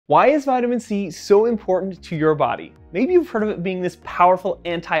Why is vitamin C so important to your body? Maybe you've heard of it being this powerful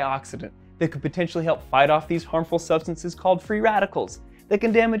antioxidant that could potentially help fight off these harmful substances called free radicals that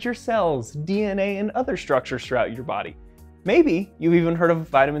can damage your cells, DNA, and other structures throughout your body. Maybe you've even heard of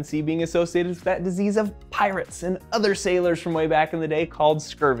vitamin C being associated with that disease of pirates and other sailors from way back in the day called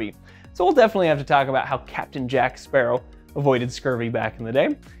scurvy. So we'll definitely have to talk about how Captain Jack Sparrow avoided scurvy back in the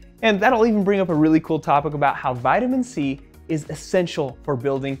day. And that'll even bring up a really cool topic about how vitamin C is essential for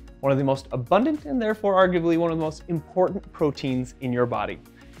building one of the most abundant and therefore arguably one of the most important proteins in your body.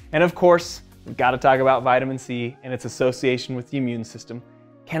 And of course, we've got to talk about vitamin C and its association with the immune system.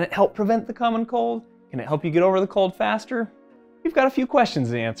 Can it help prevent the common cold? Can it help you get over the cold faster? We've got a few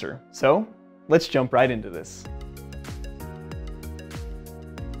questions to answer, so let's jump right into this.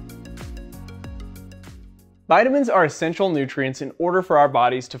 Vitamins are essential nutrients in order for our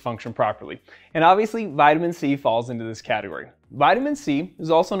bodies to function properly, and obviously vitamin C falls into this category. Vitamin C is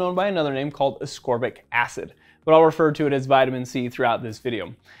also known by another name called ascorbic acid, but I'll refer to it as vitamin C throughout this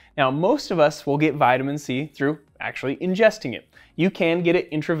video. Now, most of us will get vitamin C through actually ingesting it. You can get it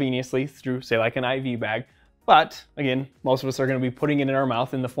intravenously through, say, like an IV bag, but again, most of us are going to be putting it in our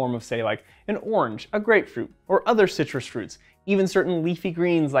mouth in the form of, say, like an orange, a grapefruit, or other citrus fruits. Even certain leafy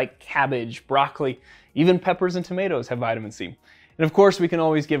greens like cabbage, broccoli, even peppers and tomatoes have vitamin C. And of course, we can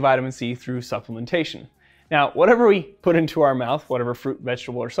always get vitamin C through supplementation. Now, whatever we put into our mouth, whatever fruit,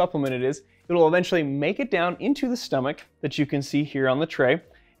 vegetable, or supplement it is, it'll eventually make it down into the stomach that you can see here on the tray.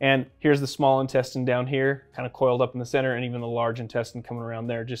 And here's the small intestine down here, kind of coiled up in the center, and even the large intestine coming around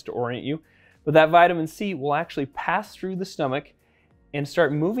there just to orient you. But that vitamin C will actually pass through the stomach and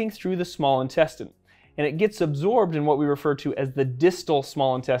start moving through the small intestine. And it gets absorbed in what we refer to as the distal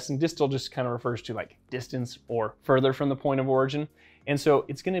small intestine. Distal just kind of refers to like distance or further from the point of origin. And so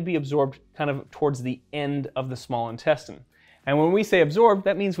it's going to be absorbed kind of towards the end of the small intestine. And when we say absorbed,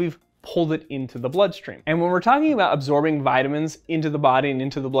 that means we've pulled it into the bloodstream. And when we're talking about absorbing vitamins into the body and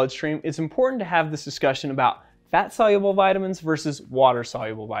into the bloodstream, it's important to have this discussion about fat-soluble vitamins versus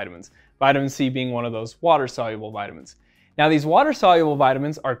water-soluble vitamins. Vitamin C being one of those water-soluble vitamins. Now, these water-soluble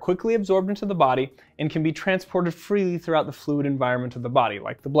vitamins are quickly absorbed into the body and can be transported freely throughout the fluid environment of the body,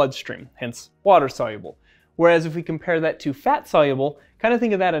 like the bloodstream, hence water-soluble. Whereas if we compare that to fat-soluble, kind of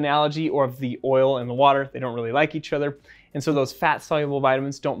think of that analogy or of the oil and the water. They don't really like each other. And so those fat-soluble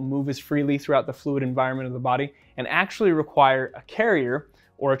vitamins don't move as freely throughout the fluid environment of the body and actually require a carrier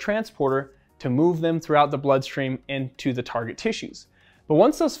or a transporter to move them throughout the bloodstream and to the target tissues. But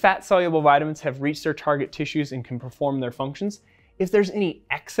once those fat-soluble vitamins have reached their target tissues and can perform their functions, if there's any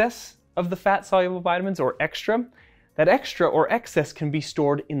excess of the fat-soluble vitamins or extra, that extra or excess can be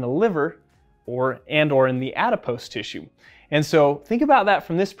stored in the liver or in the adipose tissue. And so think about that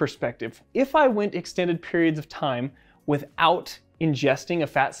from this perspective. If I went extended periods of time without ingesting a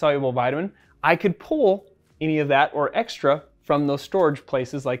fat-soluble vitamin, I could pull any of that or extra from those storage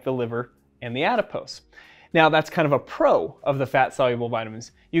places like the liver and the adipose. Now, that's kind of a pro of the fat-soluble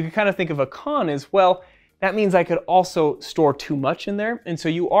vitamins. You can kind of think of a con as, well, that means I could also store too much in there, and so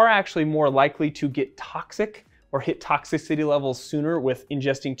you are actually more likely to get toxic or hit toxicity levels sooner with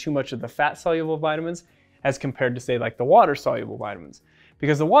ingesting too much of the fat-soluble vitamins as compared to, say, like the water-soluble vitamins.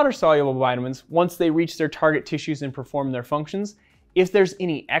 Because the water-soluble vitamins, once they reach their target tissues and perform their functions, if there's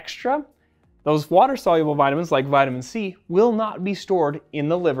any extra, those water-soluble vitamins, like vitamin C, will not be stored in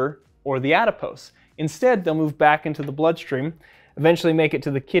the liver or the adipose. Instead, they'll move back into the bloodstream, eventually make it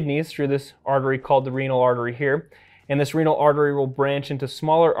to the kidneys through this artery called the renal artery here. And this renal artery will branch into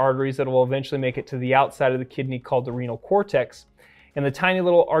smaller arteries that will eventually make it to the outside of the kidney called the renal cortex. And the tiny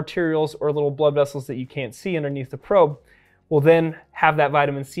little arterioles or little blood vessels that you can't see underneath the probe will then have that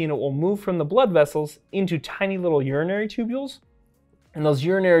vitamin C, and it will move from the blood vessels into tiny little urinary tubules. And those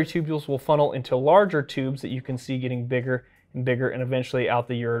urinary tubules will funnel into larger tubes that you can see getting bigger and bigger and eventually out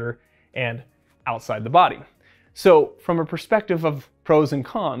the ureter and outside the body. So from a perspective of pros and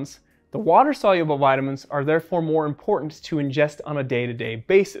cons, the water-soluble vitamins are therefore more important to ingest on a day-to-day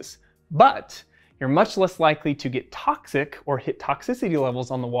basis. But you're much less likely to get toxic or hit toxicity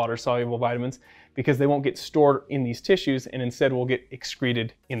levels on the water-soluble vitamins because they won't get stored in these tissues and instead will get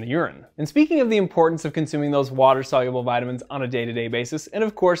excreted in the urine. And speaking of the importance of consuming those water-soluble vitamins on a day-to-day basis, and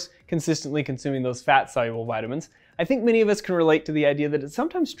of course consistently consuming those fat-soluble vitamins, I think many of us can relate to the idea that it's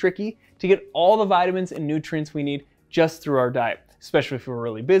sometimes tricky to get all the vitamins and nutrients we need just through our diet, especially if we're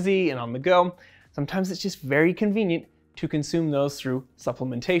really busy and on the go. Sometimes it's just very convenient to consume those through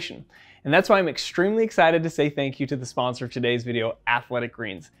supplementation. And that's why I'm extremely excited to say thank you to the sponsor of today's video, Athletic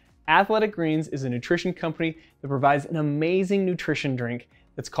Greens. Athletic Greens is a nutrition company that provides an amazing nutrition drink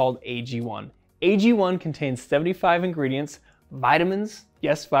that's called AG1. AG1 contains 75 ingredients, vitamins,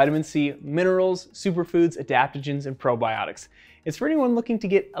 yes, vitamin C, minerals, superfoods, adaptogens, and probiotics. It's for anyone looking to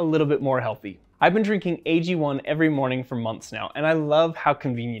get a little bit more healthy. I've been drinking AG1 every morning for months now, and I love how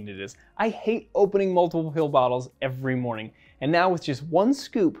convenient it is. I hate opening multiple pill bottles every morning, and now with just one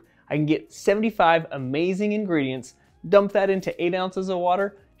scoop, I can get 75 amazing ingredients, dump that into 8 ounces of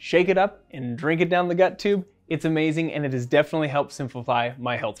water, shake it up, and drink it down the gut tube. It's amazing, and it has definitely helped simplify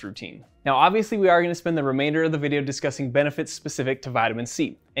my health routine. Now, obviously, we are going to spend the remainder of the video discussing benefits specific to vitamin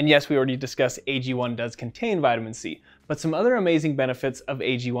C. And yes, we already discussed AG1 does contain vitamin C, but some other amazing benefits of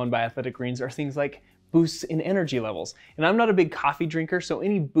AG1 by Athletic Greens are things like boosts in energy levels. And I'm not a big coffee drinker, so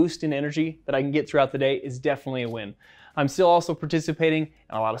any boost in energy that I can get throughout the day is definitely a win. I'm still also participating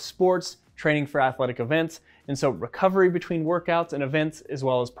in a lot of sports, training for athletic events, and so recovery between workouts and events as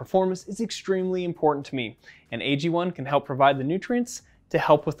well as performance is extremely important to me. And AG1 can help provide the nutrients to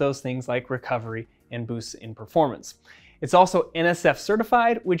help with those things like recovery and boosts in performance. It's also NSF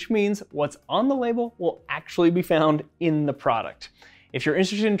certified, which means what's on the label will actually be found in the product. If you're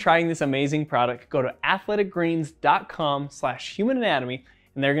interested in trying this amazing product, go to athleticgreens.com/humananatomy,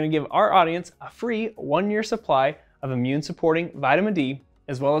 and they're going to give our audience a free 1-year supply of immune-supporting vitamin D,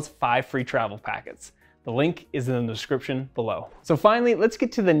 as well as 5 free travel packets. The link is in the description below. So finally, let's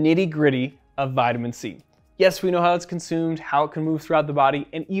get to the nitty-gritty of vitamin C. Yes, we know how it's consumed, how it can move throughout the body,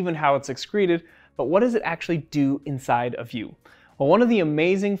 and even how it's excreted, but what does it actually do inside of you? Well, one of the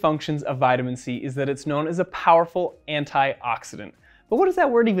amazing functions of vitamin C is that it's known as a powerful antioxidant. But what does that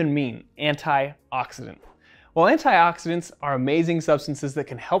word even mean, antioxidant? Well, antioxidants are amazing substances that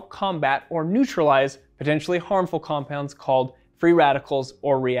can help combat or neutralize potentially harmful compounds called free radicals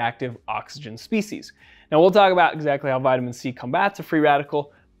or reactive oxygen species. Now, we'll talk about exactly how vitamin C combats a free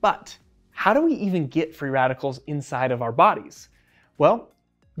radical, but how do we even get free radicals inside of our bodies? Well,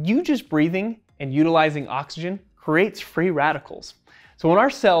 you just breathing and utilizing oxygen creates free radicals. So when our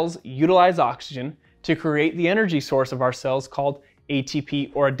cells utilize oxygen to create the energy source of our cells called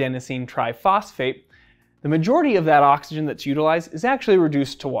ATP or adenosine triphosphate, the majority of that oxygen that's utilized is actually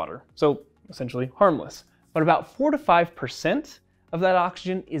reduced to water, so essentially harmless. But about 4 to 5% of that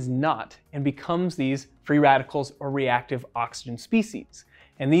oxygen is not and becomes these free radicals or reactive oxygen species.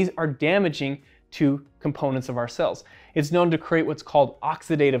 And these are damaging to components of our cells. It's known to create what's called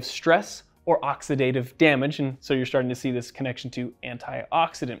oxidative stress or oxidative damage, and so you're starting to see this connection to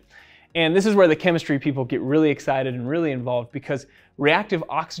antioxidant. And this is where the chemistry people get really excited and really involved, because reactive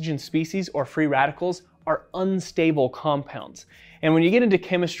oxygen species or free radicals are unstable compounds. And when you get into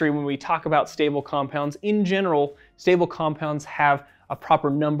chemistry, when we talk about stable compounds, in general, stable compounds have a proper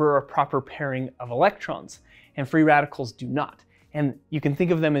number or proper pairing of electrons, and free radicals do not. And you can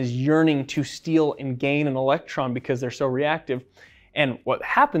think of them as yearning to steal and gain an electron because they're so reactive. And what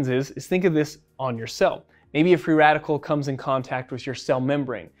happens is think of this on your cell. Maybe a free radical comes in contact with your cell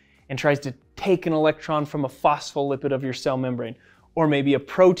membrane and tries to take an electron from a phospholipid of your cell membrane, or maybe a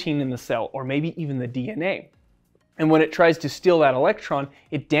protein in the cell, or maybe even the DNA. And when it tries to steal that electron,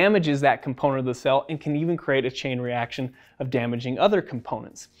 it damages that component of the cell and can even create a chain reaction of damaging other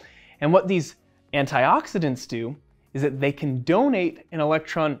components. And what these antioxidants do is that they can donate an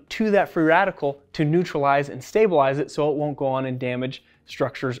electron to that free radical to neutralize and stabilize it so it won't go on and damage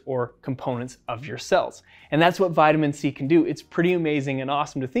structures or components of your cells. And that's what vitamin C can do. It's pretty amazing and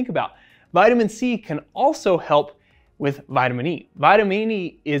awesome to think about. Vitamin C can also help with vitamin E. Vitamin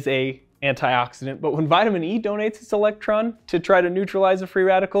E is a antioxidant, but when vitamin E donates its electron to try to neutralize a free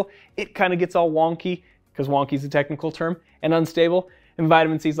radical, it kind of gets all wonky, because wonky is a technical term, and unstable. And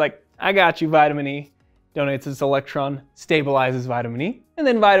vitamin C is like, I got you, vitamin E. Donates its electron, stabilizes vitamin E, and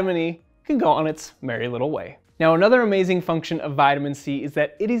then vitamin E can go on its merry little way. Now, another amazing function of vitamin C is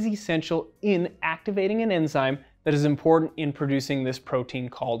that it is essential in activating an enzyme that is important in producing this protein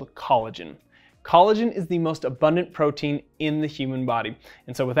called collagen. Collagen is the most abundant protein in the human body,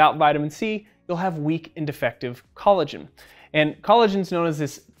 and so without vitamin C, you'll have weak and defective collagen. And collagen is known as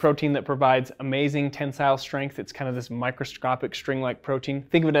this protein that provides amazing tensile strength. It's kind of this microscopic string-like protein.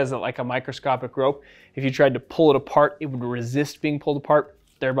 Think of it as like a microscopic rope. If you tried to pull it apart, it would resist being pulled apart,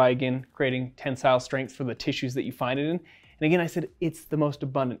 thereby again creating tensile strength for the tissues that you find it in. And again, I said it's the most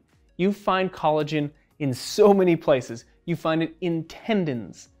abundant. You find collagen in so many places. You find it in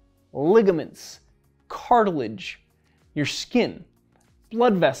tendons, ligaments, cartilage, your skin,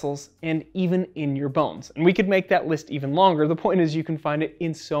 blood vessels, and even in your bones. And we could make that list even longer. The point is you can find it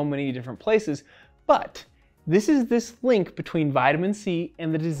in so many different places. But this is this link between vitamin C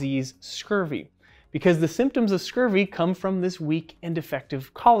and the disease scurvy, because the symptoms of scurvy come from this weak and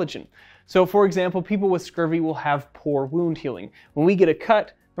defective collagen. So for example, people with scurvy will have poor wound healing. When we get a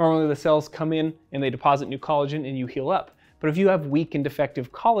cut, normally the cells come in and they deposit new collagen and you heal up. But if you have weak and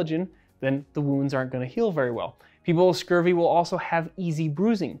defective collagen, then the wounds aren't going to heal very well. People with scurvy will also have easy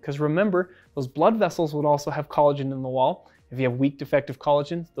bruising, because remember, those blood vessels would also have collagen in the wall. If you have weak defective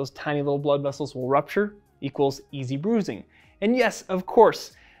collagen, those tiny little blood vessels will rupture, equals easy bruising. And yes, of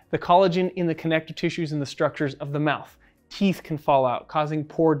course, the collagen in the connective tissues and the structures of the mouth. Teeth can fall out, causing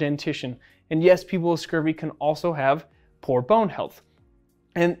poor dentition. And yes, people with scurvy can also have poor bone health.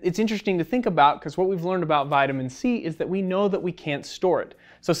 And it's interesting to think about, because what we've learned about vitamin C is that we know that we can't store it.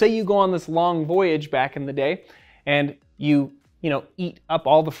 So say you go on this long voyage back in the day and you eat up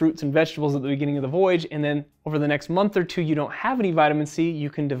all the fruits and vegetables at the beginning of the voyage, and then over the next month or two you don't have any vitamin C, you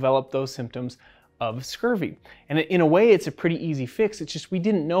can develop those symptoms of scurvy. And in a way, it's a pretty easy fix. It's just we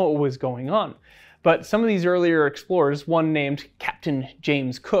didn't know what was going on. But some of these earlier explorers, one named Captain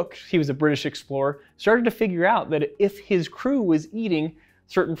James Cook, he was a British explorer, started to figure out that if his crew was eating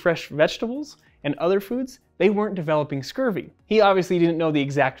certain fresh vegetables and other foods, they weren't developing scurvy. He obviously didn't know the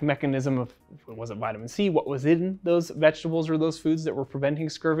exact mechanism of, was it vitamin C, what was in those vegetables or those foods that were preventing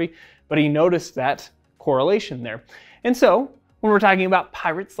scurvy, but he noticed that correlation there. And so, when we're talking about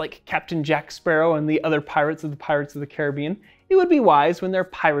pirates like Captain Jack Sparrow and the other pirates of the Caribbean, it would be wise when they're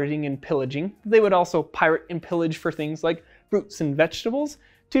pirating and pillaging, they would also pirate and pillage for things like fruits and vegetables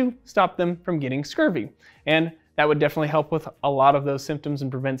to stop them from getting scurvy. And that would definitely help with a lot of those symptoms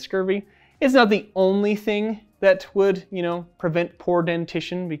and prevent scurvy. It's not the only thing that would, prevent poor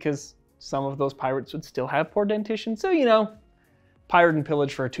dentition, because some of those pirates would still have poor dentition. So, pirate and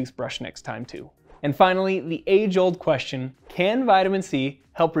pillage for a toothbrush next time too. And finally, the age-old question, can vitamin C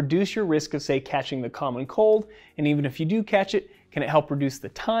help reduce your risk of, say, catching the common cold? And even if you do catch it, can it help reduce the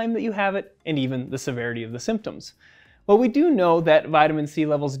time that you have it and even the severity of the symptoms? Well, we do know that vitamin C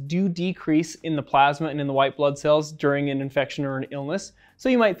levels do decrease in the plasma and in the white blood cells during an infection or an illness. So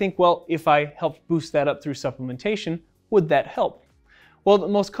you might think, well, if I help boost that up through supplementation, would that help? Well, the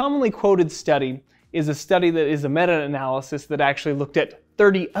most commonly quoted study is a study that is a meta-analysis that actually looked at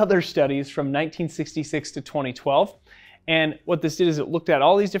 30 other studies from 1966 to 2012. And what this did is it looked at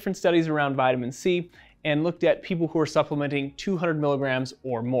all these different studies around vitamin C and looked at people who are supplementing 200 milligrams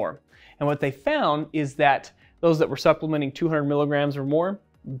or more. And what they found is that those that were supplementing 200 milligrams or more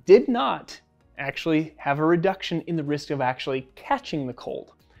did not actually have a reduction in the risk of actually catching the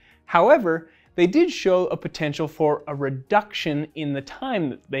cold. However, they did show a potential for a reduction in the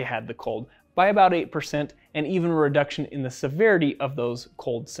time that they had the cold by about 8%, and even a reduction in the severity of those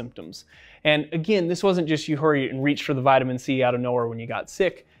cold symptoms. And again, this wasn't just you hurry and reach for the vitamin C out of nowhere when you got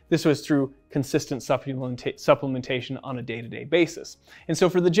sick. This was through consistent supplementation on a day-to-day basis. And so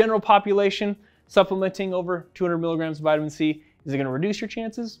for the general population, supplementing over 200 milligrams of vitamin C, is it going to reduce your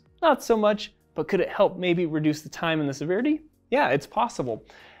chances? Not so much, but could it help maybe reduce the time and the severity? Yeah, it's possible.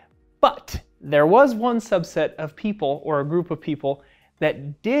 But there was one subset of people, or a group of people,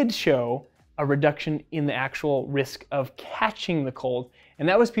 that did show a reduction in the actual risk of catching the cold, and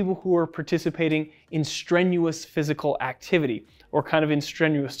that was people who were participating in strenuous physical activity, or kind of in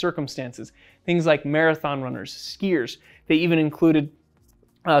strenuous circumstances. Things like marathon runners, skiers. They even included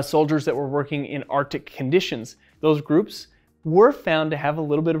soldiers that were working in Arctic conditions. Those groups were found to have a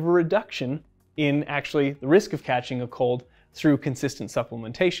little bit of a reduction in actually the risk of catching a cold through consistent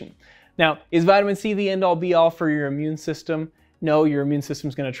supplementation. Now, is vitamin C the end-all be-all for your immune system? No, your immune system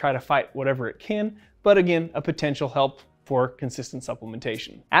is going to try to fight whatever it can, but again, a potential help for consistent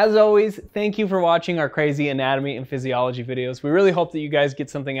supplementation. As always, thank you for watching our crazy anatomy and physiology videos. We really hope that you guys get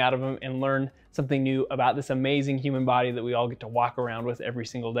something out of them and learn something new about this amazing human body that we all get to walk around with every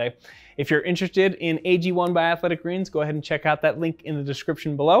single day. If you're interested in AG1 by Athletic Greens, go ahead and check out that link in the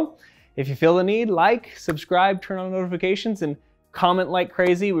description below. If you feel the need, like, subscribe, turn on notifications, and comment like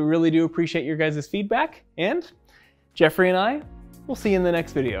crazy. We really do appreciate your guys' feedback. And Geoffrey and I will see you in the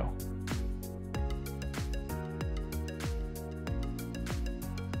next video.